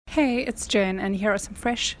Hey, it's Jen, and here are some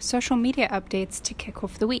fresh social media updates to kick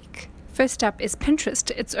off the week. First up is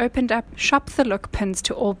Pinterest. It's opened up Shop the Look pins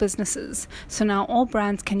to all businesses, so now all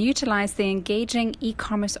brands can utilize the engaging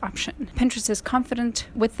e-commerce option. Pinterest is confident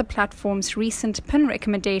with the platform's recent pin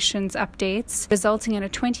recommendations updates, resulting in a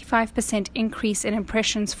 25% increase in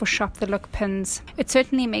impressions for Shop the Look pins. It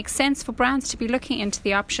certainly makes sense for brands to be looking into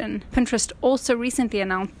the option. Pinterest also recently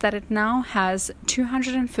announced that it now has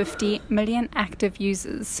 250 million active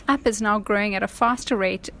users. The app is now growing at a faster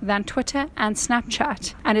rate than Twitter and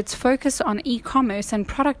Snapchat, and its focus on e-commerce and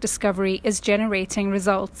product discovery is generating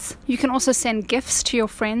results. You can also send GIFs to your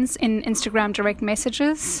friends in Instagram direct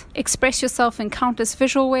messages. Express yourself in countless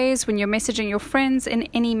visual ways when you're messaging your friends in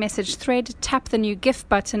any message thread. Tap the new GIF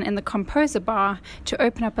button in the Composer bar to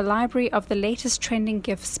open up a library of the latest trending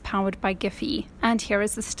GIFs powered by Giphy. And here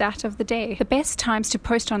is the stat of the day. The best times to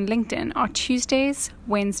post on LinkedIn are Tuesdays,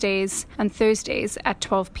 Wednesdays, and Thursdays at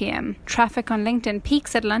 12 p.m. Traffic on LinkedIn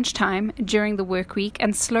peaks at lunchtime during the work week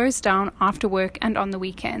and slows down after work and on the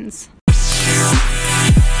weekends.